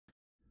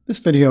This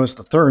video is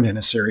the third in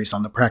a series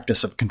on the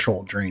practice of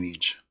controlled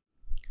drainage.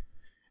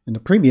 In the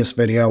previous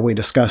video, we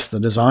discussed the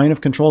design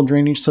of controlled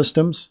drainage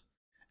systems,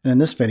 and in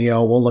this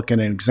video, we'll look at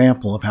an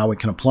example of how we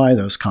can apply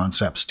those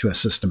concepts to a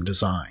system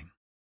design.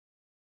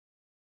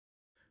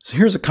 So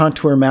here's a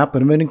contour map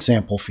of an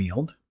example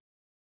field,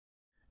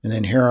 and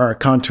then here are our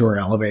contour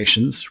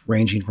elevations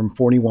ranging from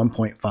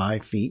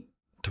 41.5 feet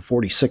to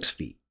 46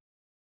 feet.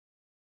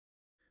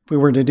 If we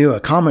were to do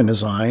a common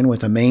design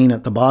with a main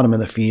at the bottom of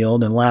the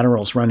field and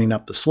laterals running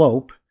up the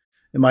slope,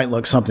 it might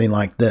look something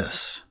like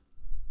this.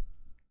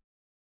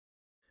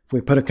 If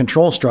we put a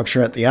control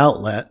structure at the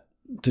outlet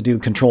to do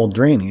controlled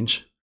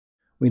drainage,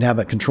 we'd have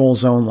a control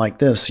zone like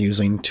this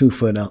using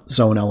 2-foot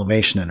zone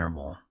elevation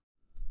interval.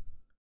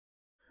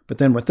 But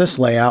then with this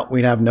layout,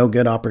 we'd have no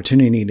good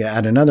opportunity to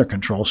add another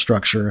control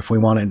structure if we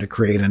wanted to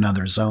create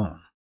another zone.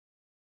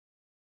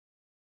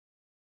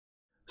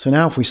 So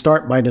now if we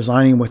start by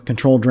designing with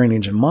controlled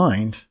drainage in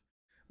mind,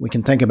 we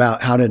can think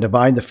about how to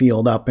divide the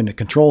field up into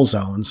control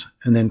zones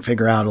and then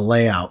figure out a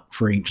layout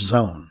for each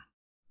zone.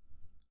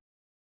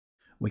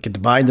 We could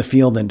divide the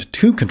field into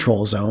 2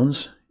 control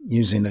zones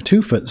using a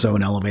 2-foot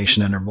zone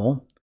elevation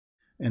interval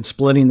and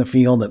splitting the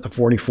field at the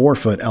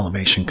 44-foot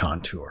elevation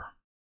contour.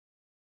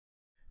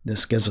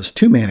 This gives us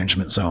 2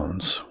 management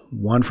zones,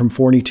 one from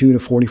 42 to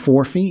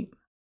 44 feet,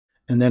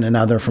 and then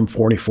another from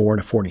 44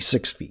 to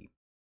 46 feet.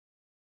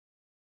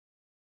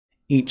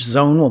 Each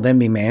zone will then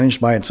be managed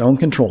by its own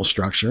control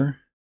structure,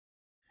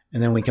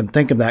 and then we can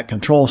think of that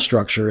control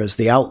structure as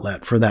the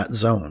outlet for that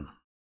zone.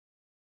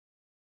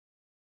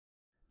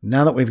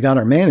 Now that we've got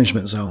our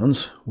management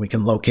zones, we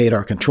can locate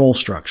our control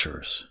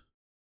structures.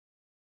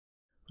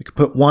 We could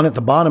put one at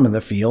the bottom of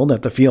the field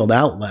at the field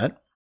outlet,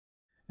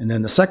 and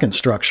then the second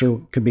structure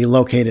could be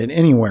located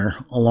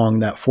anywhere along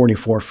that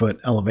 44-foot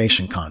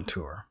elevation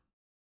contour.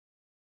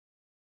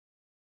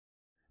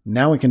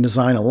 Now we can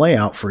design a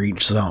layout for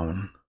each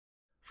zone.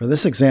 For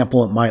this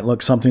example, it might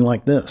look something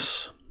like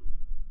this.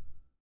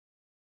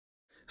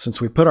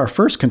 Since we put our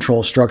first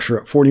control structure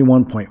at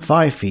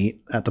 41.5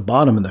 feet at the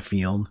bottom of the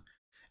field,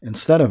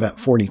 instead of at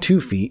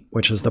 42 feet,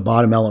 which is the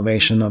bottom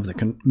elevation of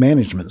the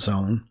management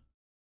zone,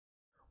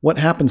 what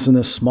happens in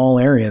this small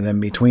area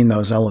then between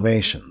those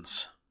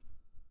elevations?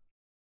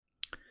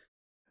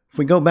 If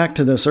we go back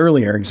to this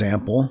earlier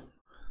example,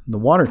 the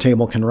water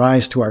table can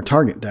rise to our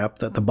target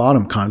depth at the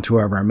bottom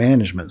contour of our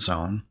management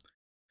zone,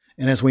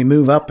 and as we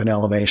move up in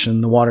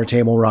elevation, the water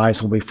table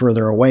rise will be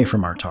further away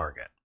from our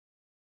target.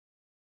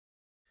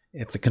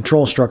 If the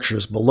control structure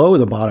is below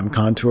the bottom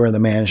contour of the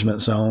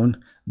management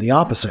zone, the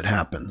opposite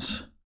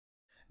happens.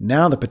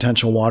 Now the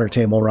potential water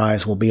table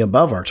rise will be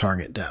above our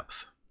target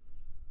depth.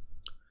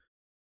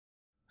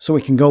 So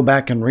we can go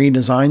back and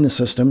redesign the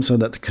system so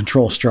that the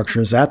control structure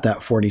is at that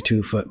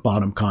 42-foot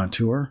bottom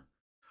contour,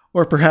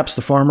 or perhaps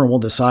the farmer will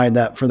decide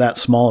that for that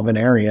small of an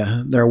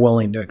area, they're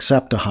willing to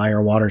accept a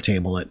higher water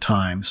table at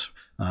times,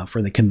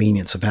 for the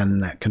convenience of having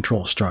that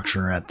control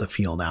structure at the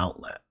field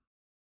outlet.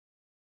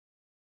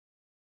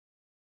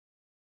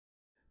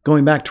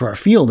 Going back to our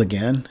field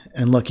again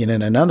and looking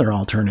at another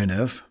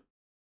alternative,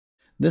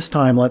 this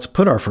time let's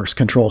put our first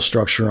control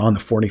structure on the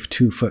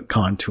 42-foot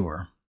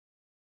contour.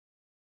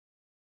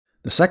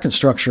 The second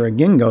structure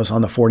again goes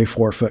on the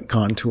 44-foot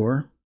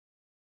contour,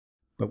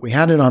 but we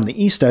had it on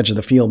the east edge of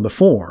the field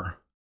before.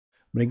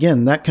 But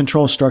again, that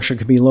control structure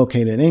could be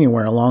located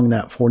anywhere along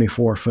that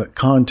 44-foot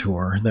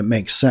contour that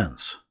makes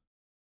sense.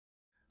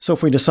 So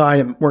if we decide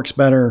it works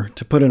better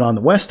to put it on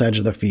the west edge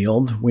of the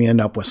field, we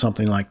end up with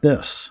something like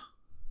this.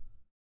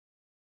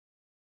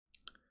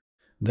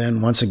 Then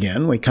once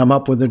again, we come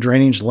up with a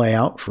drainage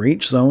layout for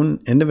each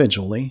zone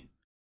individually,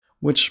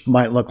 which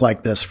might look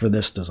like this for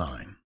this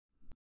design.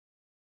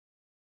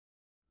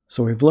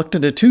 So we've looked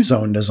at a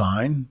 2-zone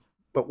design,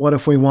 but what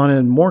if we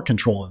wanted more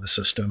control of the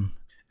system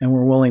and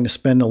we're willing to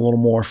spend a little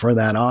more for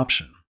that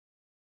option?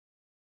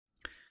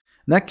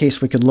 In that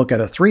case, we could look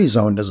at a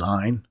 3-zone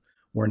design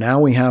where now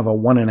we have a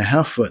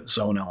 1.5-foot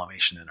zone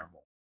elevation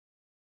interval.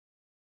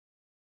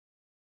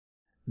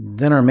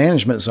 Then our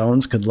management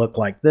zones could look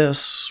like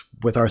this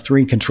with our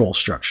 3 control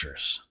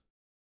structures.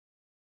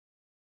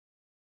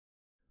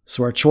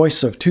 So our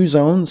choice of 2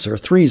 zones or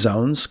 3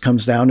 zones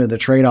comes down to the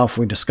trade-off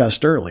we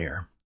discussed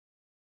earlier.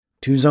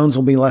 2 zones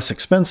will be less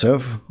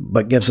expensive,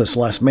 but gives us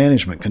less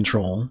management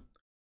control,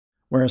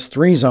 whereas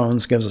 3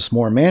 zones gives us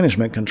more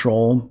management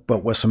control,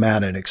 but with some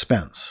added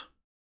expense.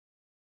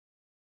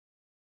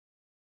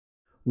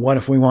 What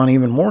if we want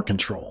even more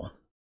control?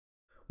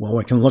 Well,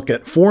 we can look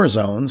at 4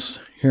 zones,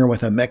 here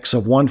with a mix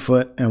of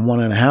 1-foot and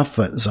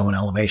 1.5-foot zone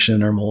elevation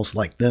intervals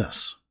like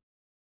this.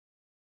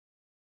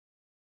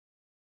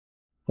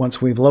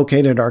 Once we've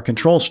located our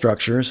control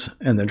structures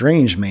and the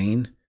drainage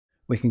main,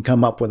 we can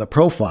come up with a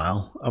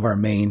profile of our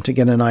main to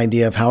get an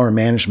idea of how our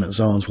management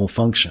zones will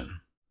function.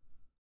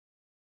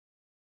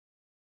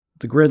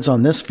 The grids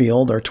on this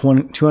field are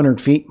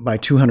 200 feet by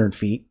 200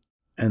 feet,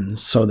 and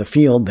so the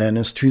field then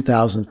is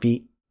 2,000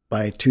 feet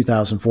by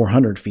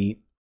 2,400 feet,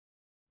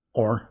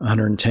 or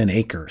 110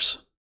 acres.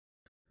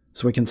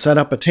 So we can set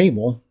up a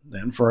table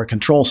then for our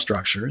control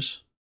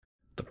structures,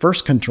 The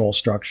first control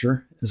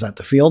structure is at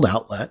the field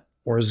outlet,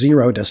 or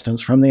zero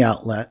distance from the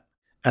outlet,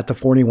 at the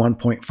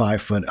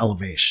 41.5 foot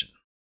elevation.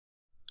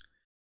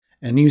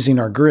 And using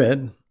our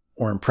grid,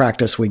 or in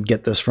practice we'd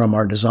get this from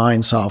our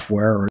design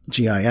software or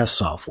GIS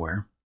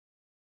software,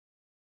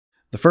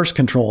 the first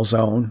control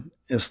zone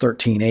is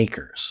 13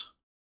 acres.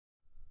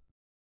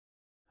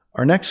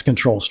 Our next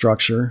control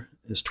structure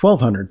is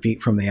 1,200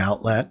 feet from the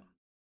outlet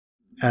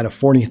at a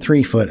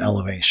 43 foot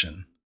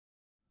elevation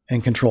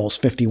and controls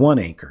 51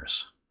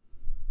 acres.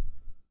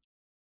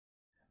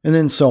 And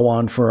then so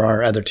on for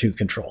our other two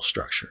control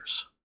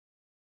structures.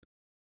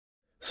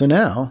 So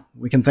now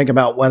we can think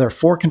about whether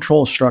 4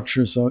 control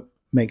structures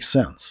make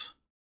sense.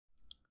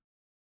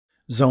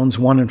 Zones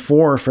 1 and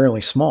 4 are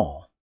fairly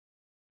small.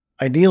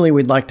 Ideally,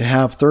 we'd like to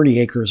have 30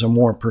 acres or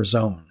more per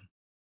zone.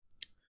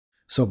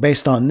 So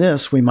based on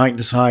this, we might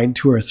decide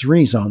 2 or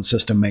 3 zone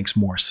system makes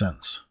more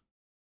sense.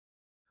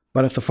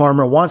 But if the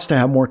farmer wants to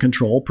have more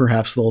control,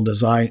 perhaps they'll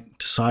decide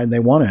they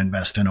want to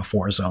invest in a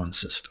 4-zone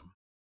system.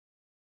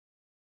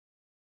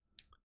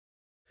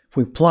 If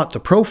we plot the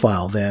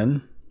profile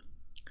then,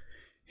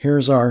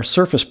 here's our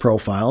surface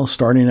profile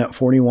starting at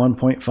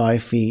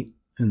 41.5 feet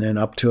and then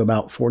up to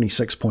about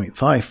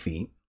 46.5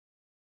 feet.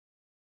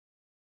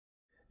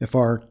 If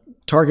our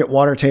target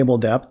water table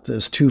depth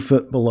is 2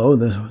 foot below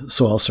the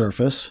soil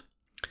surface,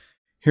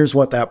 here's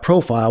what that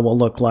profile will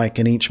look like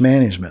in each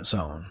management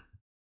zone.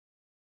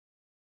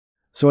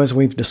 So as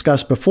we've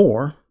discussed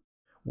before,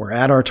 we're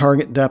at our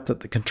target depth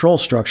at the control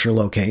structure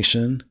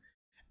location,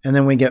 and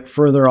then we get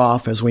further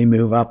off as we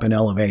move up in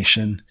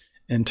elevation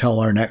until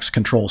our next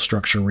control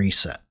structure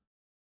reset.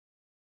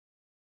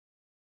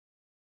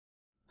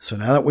 So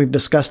now that we've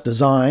discussed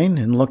design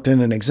and looked at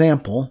an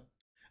example,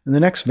 in the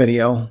next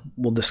video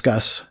we'll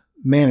discuss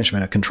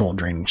management of controlled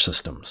drainage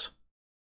systems.